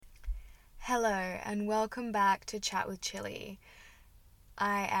Hello and welcome back to Chat with Chilli.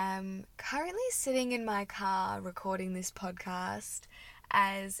 I am currently sitting in my car recording this podcast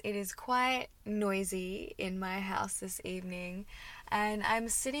as it is quite noisy in my house this evening, and I'm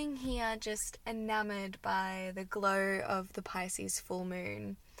sitting here just enamored by the glow of the Pisces Full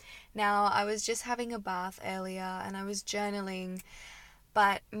Moon. Now, I was just having a bath earlier and I was journaling,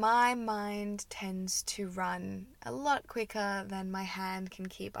 but my mind tends to run a lot quicker than my hand can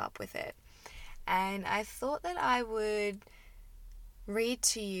keep up with it. And I thought that I would read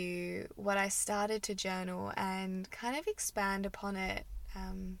to you what I started to journal and kind of expand upon it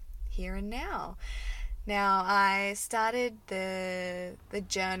here and now. Now, I started the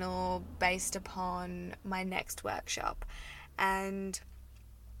journal based upon my next workshop. And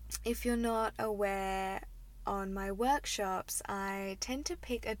if you're not aware, on my workshops, I tend to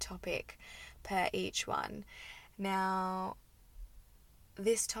pick a topic per each one. Now,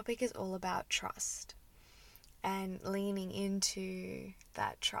 this topic is all about trust and leaning into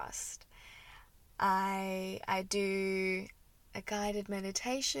that trust. I do a guided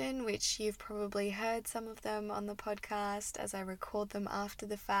meditation, which you've probably heard some of them on the podcast as I record them after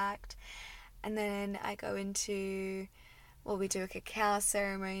the fact. And then I go into, we do a cacao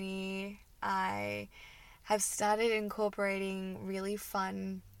ceremony. I have started incorporating really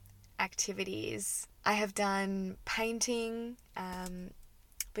fun activities. I have done painting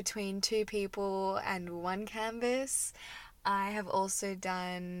between two people and one canvas. I have also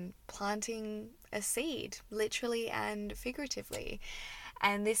done planting a seed, literally and figuratively.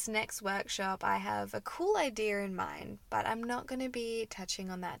 And this next workshop, I have a cool idea in mind, but I'm not going to be touching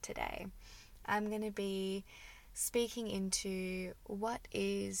on that today. I'm going to be speaking into what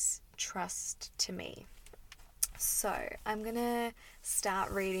is trust to me. So I'm going to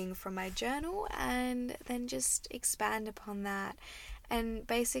start reading from my journal and then just expand upon that. And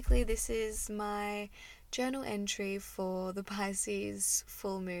basically this is my journal entry for the Pisces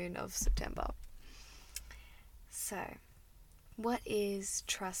full moon of September. So, what is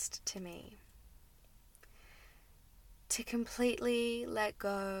trust to me? To completely let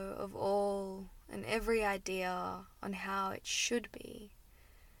go of all and every idea on how it should be.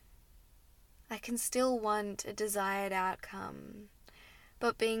 I can still want a desired outcome,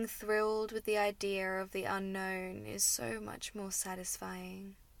 but being thrilled with the idea of the unknown is so much more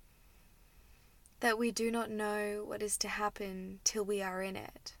satisfying. That we do not know what is to happen till we are in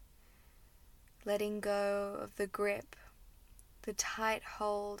it. Letting go of the grip, the tight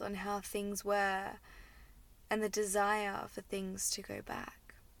hold on how things were, and the desire for things to go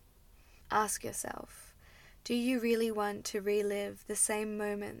back. Ask yourself, do you really want to relive the same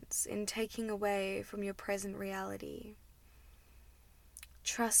moments in taking away from your present reality?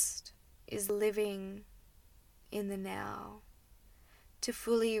 Trust is living in the now. To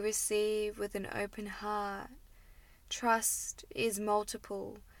fully receive with an open heart. Trust is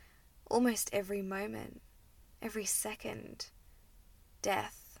multiple, almost every moment, every second.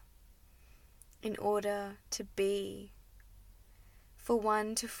 Death. In order to be. For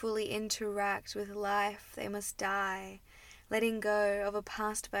one to fully interact with life, they must die, letting go of a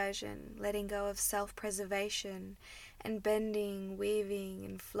past version, letting go of self-preservation, and bending, weaving,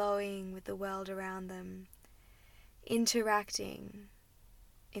 and flowing with the world around them. Interacting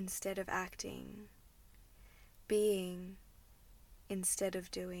instead of acting. Being instead of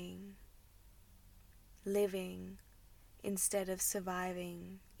doing. Living instead of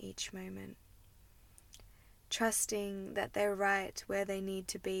surviving each moment. Trusting that they're right where they need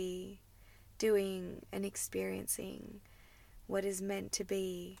to be, doing and experiencing what is meant to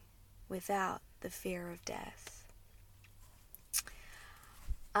be without the fear of death.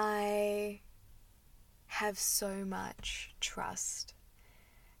 I have so much trust,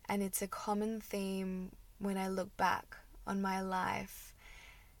 and it's a common theme when I look back on my life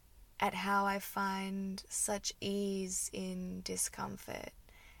at how I find such ease in discomfort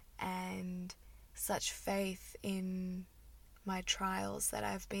and such faith in my trials that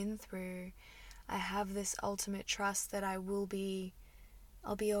I've been through. I have this ultimate trust that I'll be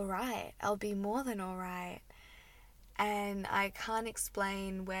alright. I'll be more than alright. And I can't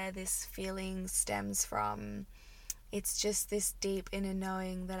explain where this feeling stems from. It's just this deep inner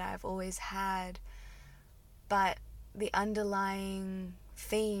knowing that I've always had. But the underlying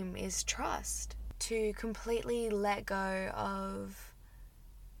theme is trust. To completely let go of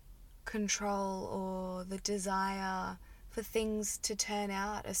control or the desire for things to turn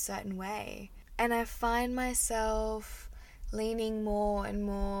out a certain way. And I find myself leaning more and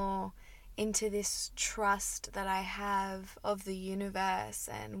more into this trust that I have of the universe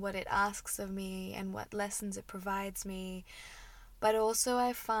and what it asks of me and what lessons it provides me But also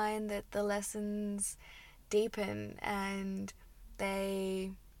I find that the lessons deepen, and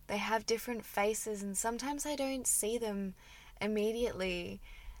they have different faces, and sometimes I don't see them immediately,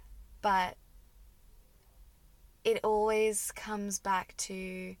 but it always comes back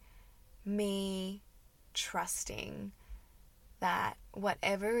to me trusting that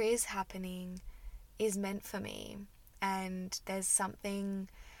whatever is happening is meant for me, and there's something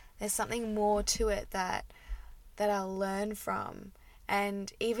more to it that I'll learn from.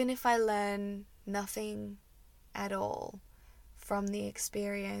 And even if I learn nothing at all from the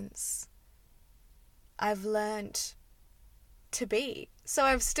experience, I've learnt to be. So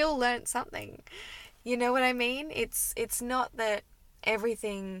I've still learnt something. You know what I mean? It's not that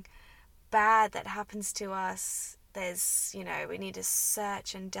everything bad that happens to us, there's, we need to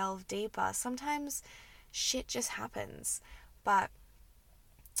search and delve deeper. Sometimes shit just happens. But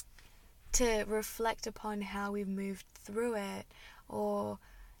to reflect upon how we've moved through it, or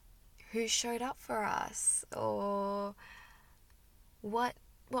who showed up for us, or what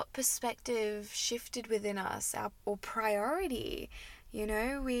perspective shifted within us, or priority.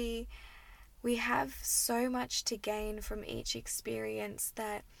 We have so much to gain from each experience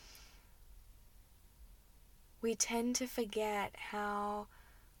that we tend to forget how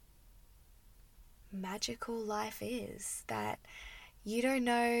magical life is. That you don't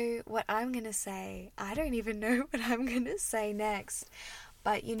know what I'm going to say. I don't even know what I'm going to say next.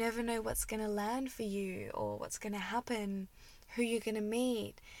 But you never know what's going to land for you, or what's going to happen, who you're going to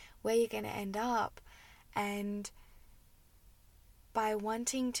meet, where you're going to end up. And by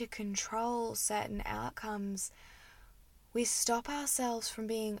wanting to control certain outcomes, we stop ourselves from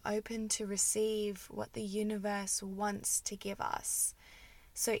being open to receive what the universe wants to give us.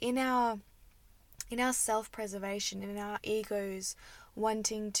 So in our self-preservation, in our egos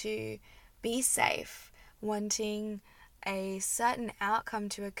wanting to be safe, wanting a certain outcome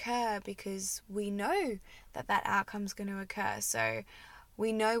to occur because we know that outcome's going to occur. So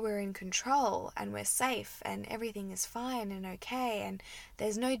we know we're in control and we're safe and everything is fine and okay and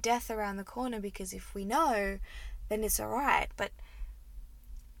there's no death around the corner, because if we know, then it's alright. But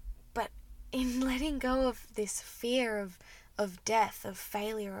in letting go of this fear of death, of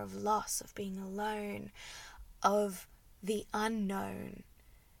failure, of loss, of being alone, of the unknown,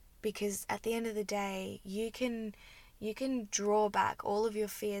 because at the end of the day, you can draw back all of your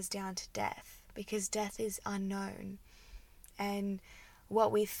fears down to death, because death is unknown. And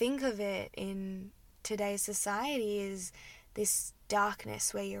what we think of it in today's society is this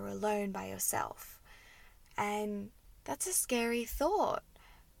darkness where you're alone by yourself. And that's a scary thought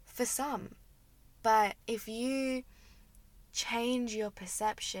for some. But if you change your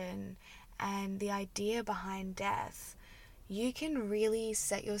perception and the idea behind death, you can really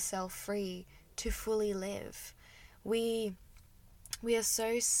set yourself free to fully live. We are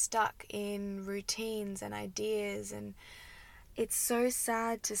so stuck in routines and ideas, and it's so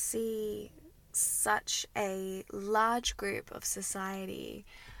sad to see such a large group of society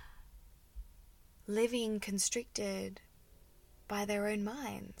living constricted by their own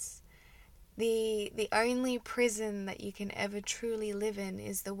minds. The only prison that you can ever truly live in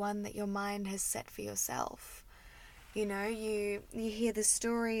is the one that your mind has set for yourself. You hear the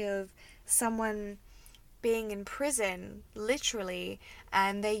story of someone being in prison, literally,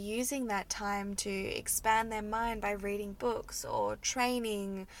 and they're using that time to expand their mind by reading books or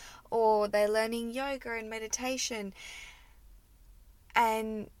training, or they're learning yoga and meditation.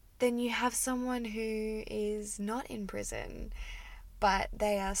 And then you have someone who is not in prison, but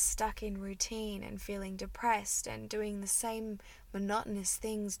they are stuck in routine and feeling depressed and doing the same monotonous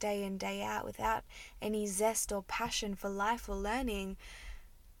things day in, day out without any zest or passion for life or learning.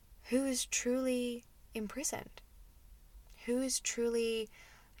 Who is truly imprisoned? Who is truly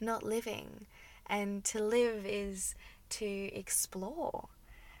not living? And to live is to explore.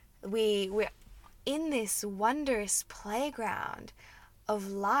 We're in this wondrous playground of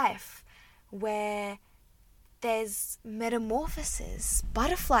life where there's metamorphosis.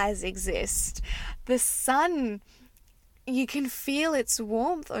 Butterflies exist. The sun, you can feel its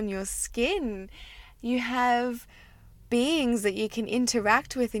warmth on your skin. You have beings that you can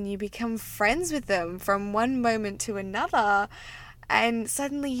interact with, and you become friends with them from one moment to another, and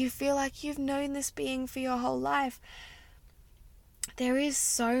suddenly you feel like you've known this being for your whole life. There is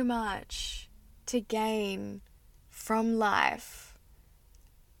so much to gain from life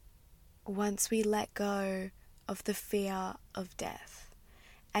once we let go of the fear of death,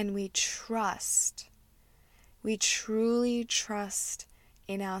 and we truly trust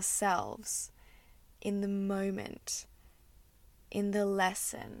in ourselves, in the moment, in the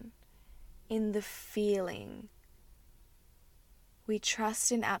lesson, in the feeling we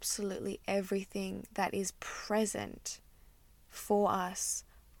trust in absolutely everything that is present for us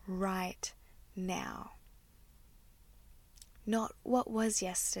right now. Not what was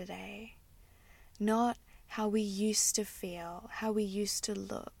yesterday, not how we used to feel, how we used to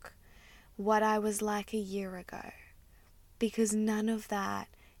look, what I was like a year ago, because none of that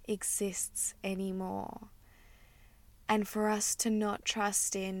exists anymore. And for us to not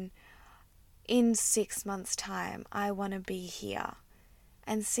trust in 6 months' time, I want to be here.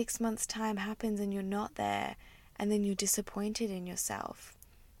 And 6 months' time happens and you're not there, and then you're disappointed in yourself.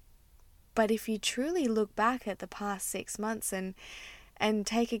 But if you truly look back at the past 6 months and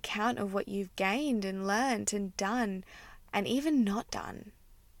take account of what you've gained and learned and done, and even not done,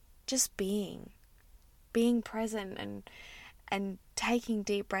 just being present and taking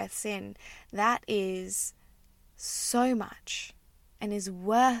deep breaths in, that is so much and is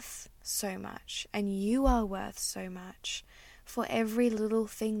worth so much, and you are worth so much for every little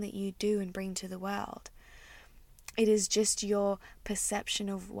thing that you do and bring to the world. It is just your perception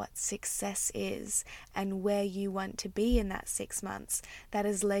of what success is and where you want to be in that 6 months that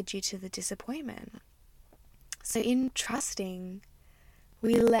has led you to the disappointment. So in trusting,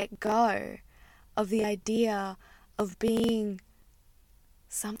 we let go of the idea of being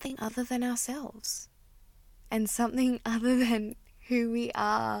something other than ourselves and something other than who we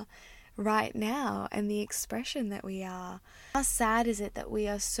are right now and the expression that we are. How sad is it that we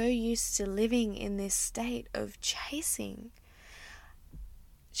are so used to living in this state of chasing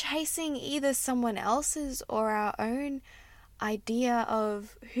either someone else's or our own idea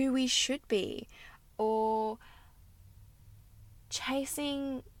of who we should be, or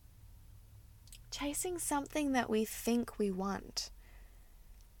chasing something that we think we want,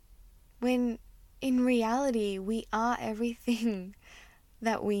 when in reality we are everything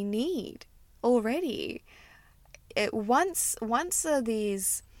that we need already. Once are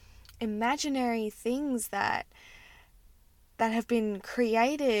these imaginary things that have been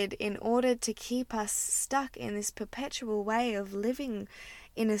created in order to keep us stuck in this perpetual way of living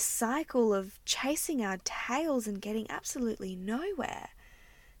in a cycle of chasing our tails and getting absolutely nowhere.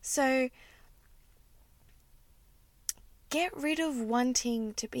 So get rid of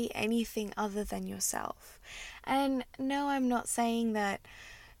wanting to be anything other than yourself. And no, I'm not saying that,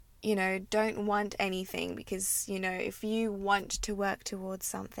 don't want anything, because, if you want to work towards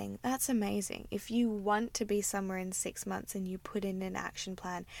something, that's amazing. If you want to be somewhere in 6 months and you put in an action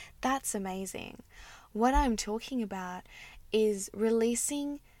plan, that's amazing. What I'm talking about is not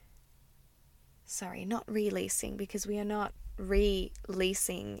releasing, because we are not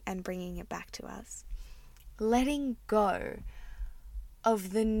releasing and bringing it back to us. Letting go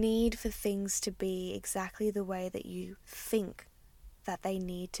of the need for things to be exactly the way that you think that they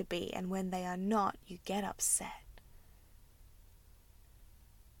need to be, and when they are not, you get upset.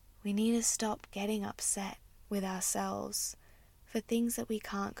 We need to stop getting upset with ourselves for things that we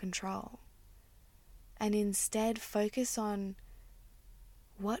can't control, and instead focus on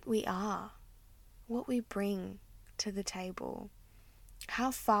what we are, what we bring to the table, how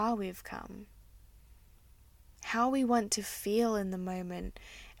far we've come, how we want to feel in the moment.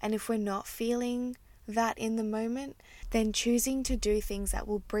 And if we're not feeling that in the moment, then choosing to do things that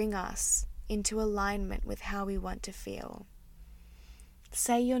will bring us into alignment with how we want to feel.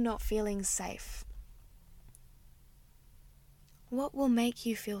 Say you're not feeling safe. What will make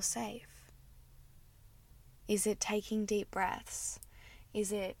you feel safe? Is it taking deep breaths?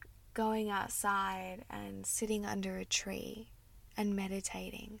 Is it going outside and sitting under a tree and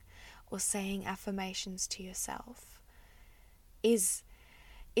meditating, or saying affirmations to yourself? Is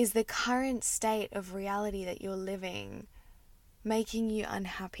the current state of reality that you're living making you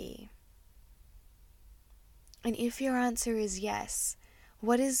unhappy? And if your answer is yes,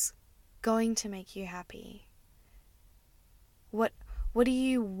 what is going to make you happy? What do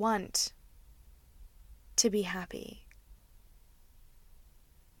you want to be happy?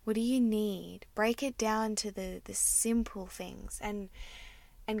 What do you need? Break it down to the simple things. And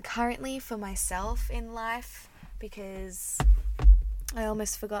currently for myself in life, because I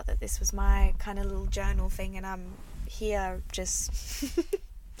almost forgot that this was my kind of little journal thing, and I'm here just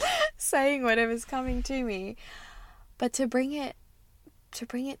saying whatever's coming to me. But to bring it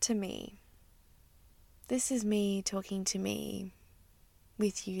to me. This is me talking to me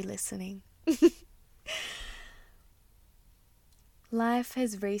with you listening. Life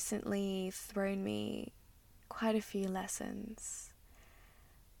has recently thrown me quite a few lessons,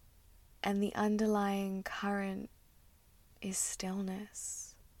 and the underlying current is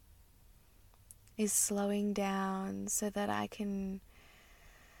stillness, is slowing down so that I can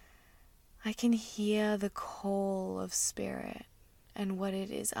hear the call of spirit, and what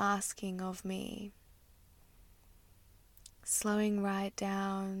it is asking of me. Slowing right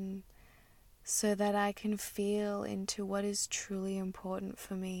down so that I can feel into what is truly important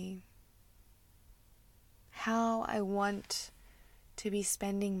for me. How I want to be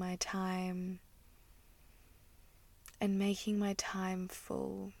spending my time and making my time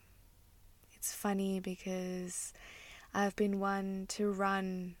full. It's funny because I've been one to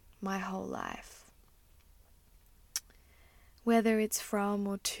run my whole life. Whether it's from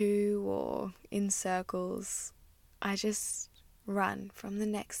or to or in circles, I just run from the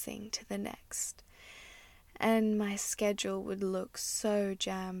next thing to the next. And my schedule would look so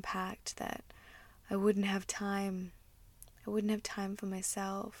jam-packed that I wouldn't have time. I wouldn't have time for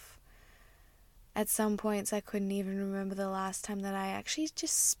myself. At some points, I couldn't even remember the last time that I actually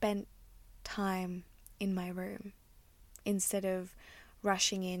just spent time in my room instead of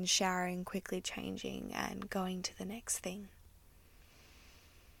rushing in, showering, quickly changing, and going to the next thing.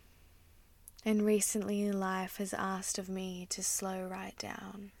 And recently life has asked of me to slow right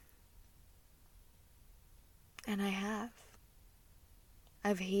down. And I have.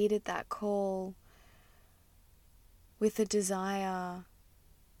 I've heeded that call with a desire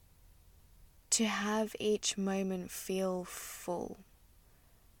to have each moment feel full.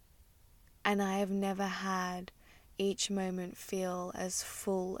 And I have never had each moment feel as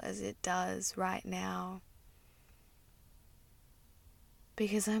full as it does right now.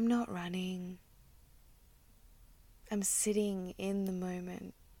 Because I'm not running. I'm sitting in the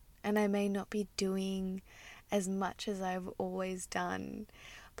moment, and I may not be doing as much as I've always done,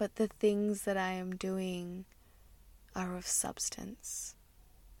 but the things that I am doing are of substance,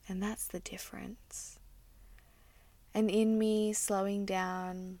 and that's the difference. And in me slowing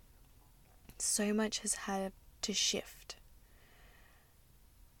down, so much has had to shift.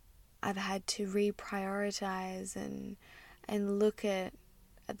 I've had to reprioritize and look at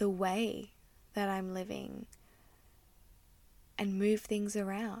the way that I'm living and move things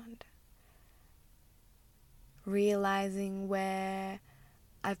around. Realizing where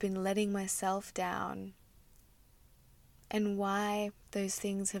I've been letting myself down and why those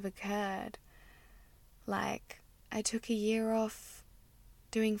things have occurred. Like, I took a year off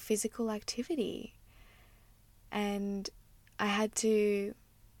doing physical activity, and I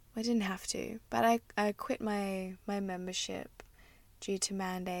didn't have to, but I quit my membership due to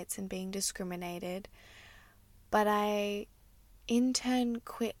mandates and being discriminated, but I in turn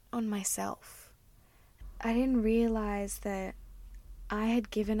quit on myself. I didn't realize that I had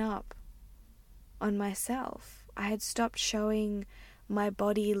given up on myself. I had stopped showing my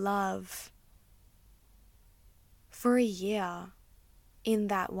body love for a year in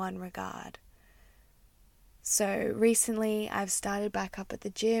that one regard. So recently I've started back up at the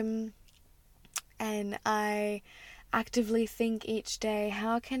gym, and I actively think each day,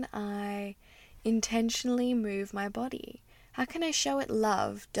 how can I intentionally move my body? How can I show it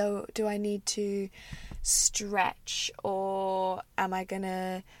love? Do I need to stretch, or am I going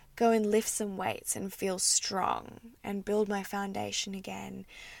to go and lift some weights and feel strong and build my foundation again?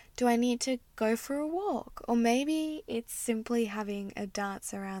 Do I need to go for a walk? Or maybe it's simply having a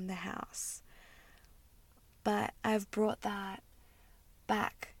dance around the house. But I've brought that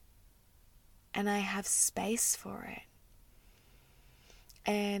back, and I have space for it.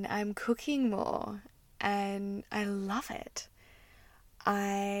 And I'm cooking more, and I love it.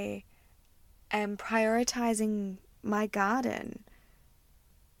 I am prioritizing my garden,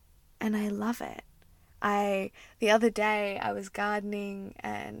 and I love it. The other day I was gardening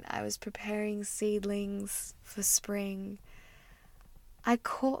and I was preparing seedlings for spring. I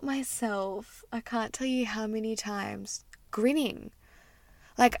caught myself, I can't tell you how many times, grinning.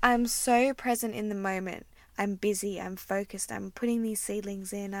 Like, I'm so present in the moment. I'm busy, I'm focused, I'm putting these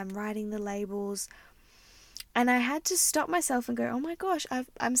seedlings in, I'm writing the labels. And I had to stop myself and go, oh my gosh,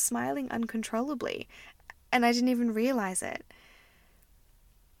 I'm smiling uncontrollably. And I didn't even realize it.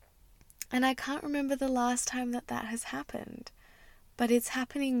 And I can't remember the last time that has happened. But it's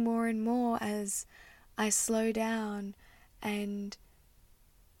happening more and more as I slow down and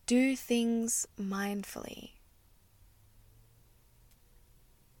do things mindfully.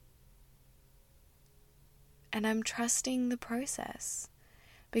 And I'm trusting the process,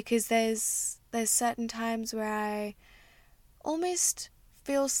 because there's certain times where I almost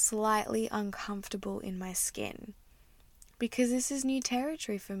feel slightly uncomfortable in my skin, because this is new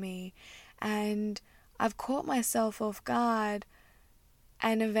territory for me, and I've caught myself off guard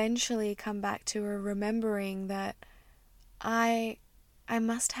and eventually come back to a remembering that I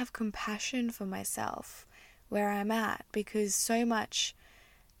must have compassion for myself where I'm at, because so much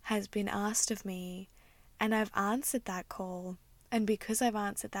has been asked of me and I've answered that call And because I've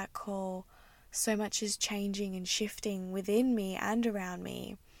answered that call, so much is changing and shifting within me and around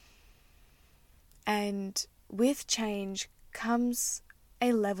me. And with change comes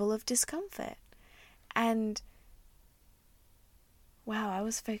a level of discomfort. And wow, I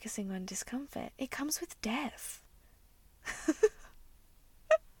was focusing on discomfort. It comes with death.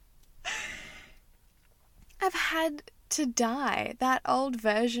 I've had to die. That old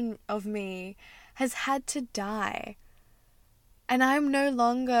version of me has had to die. And I'm no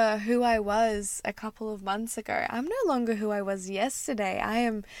longer who I was a couple of months ago. I'm no longer who I was yesterday. I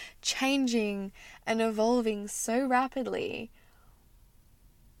am changing and evolving so rapidly.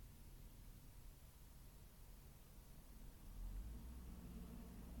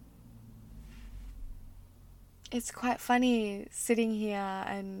 It's quite funny sitting here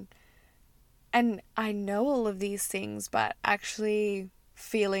and I know all of these things, but actually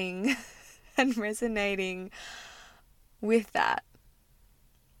feeling and resonating with that.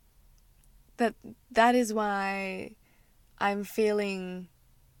 That is why I'm feeling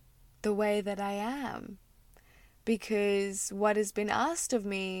the way that I am. Because what has been asked of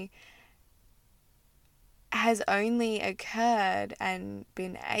me has only occurred and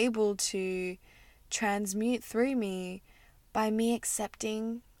been able to transmute through me by me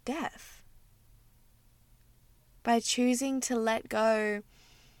accepting death. By choosing to let go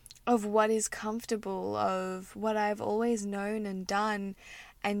of what is comfortable, of what I've always known and done,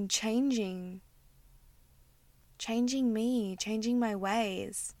 and changing me, changing my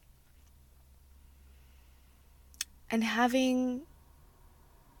ways. And having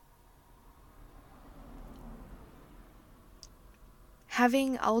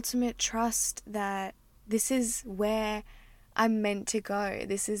ultimate trust that this is where I'm meant to go.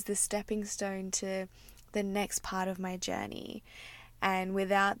 This is the stepping stone to the next part of my journey. And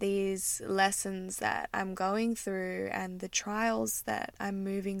without these lessons that I'm going through and the trials that I'm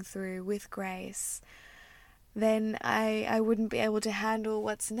moving through with grace, then I wouldn't be able to handle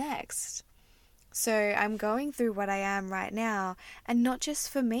what's next. So I'm going through what I am right now, and not just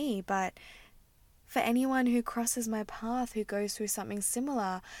for me, but for anyone who crosses my path, who goes through something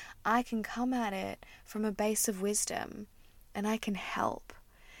similar. I can come at it from a base of wisdom, and I can help.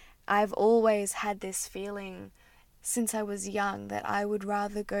 I've always had this feeling since I was young that I would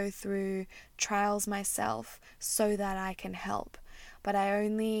rather go through trials myself so that I can help. But I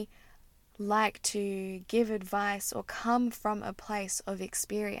only like to give advice or come from a place of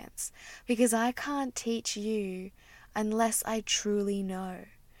experience, because I can't teach you unless I truly know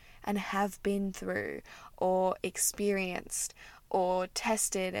and have been through or experienced or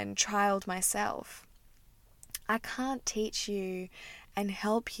tested and trialed myself. I can't teach you and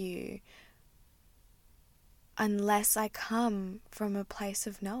help you unless I come from a place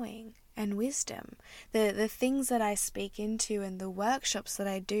of knowing and wisdom. The things that I speak into and the workshops that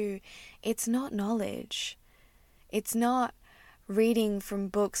I do, it's not knowledge. It's not reading from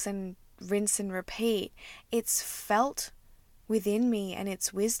books and rinse and repeat. It's felt within me, and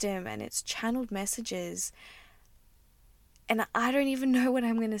it's wisdom, and it's channeled messages. And I don't even know what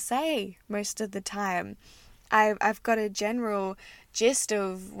I'm going to say most of the time. I've got a general gist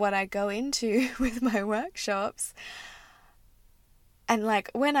of what I go into with my workshops. And like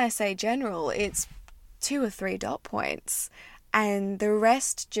when I say general, it's 2 or 3 dot points, and the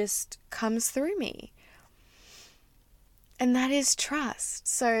rest just comes through me. And that is trust.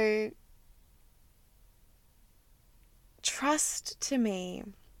 So trust to me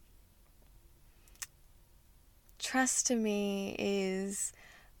is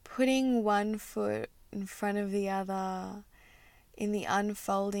putting one foot in front of the other in the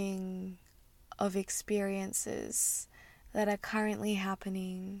unfolding of experiences that are currently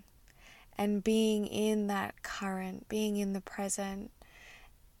happening, and being in that current, being in the present,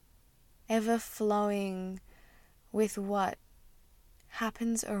 ever flowing with what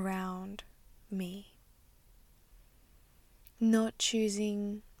happens around me. Not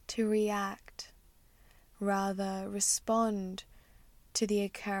choosing to react, rather respond to the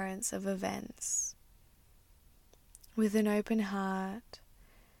occurrence of events with an open heart,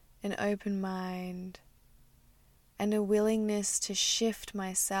 an open mind, and a willingness to shift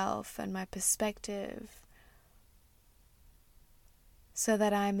myself and my perspective so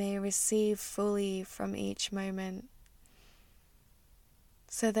that I may receive fully from each moment,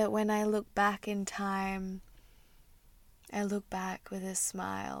 so that when I look back in time, I look back with a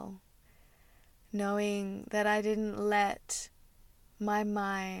smile, knowing that I didn't let my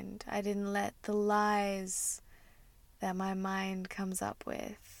mind, I didn't let the lies that my mind comes up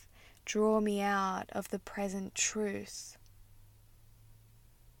with draw me out of the present truth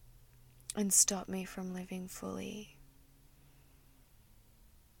and stop me from living fully.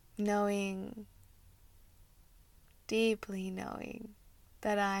 knowing, deeply knowing,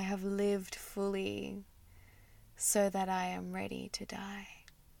 that I have lived fully so that I am ready to die.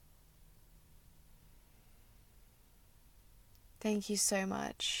 Thank you so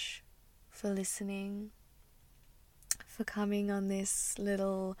much for listening, for coming on this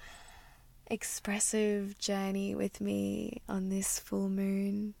little expressive journey with me on this full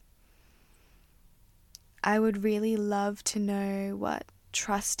moon. I would really love to know what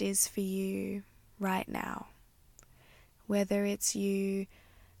trust is for you right now. Whether it's you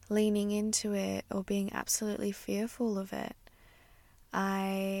leaning into it or being absolutely fearful of it.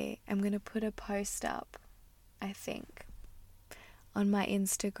 I am going to put a post up, I think, on my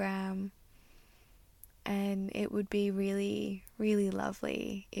Instagram, and it would be really, really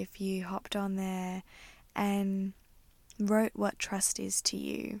lovely if you hopped on there and wrote what trust is to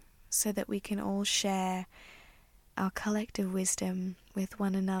you, so that we can all share our collective wisdom with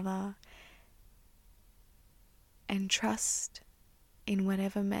one another and trust in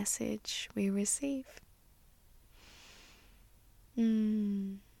whatever message we receive.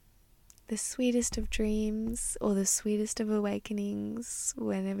 The sweetest of dreams, or the sweetest of awakenings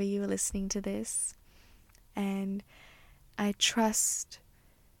whenever you are listening to this. And I trust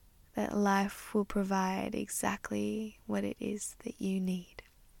that life will provide exactly what it is that you need.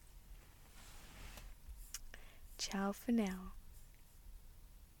 Ciao for now.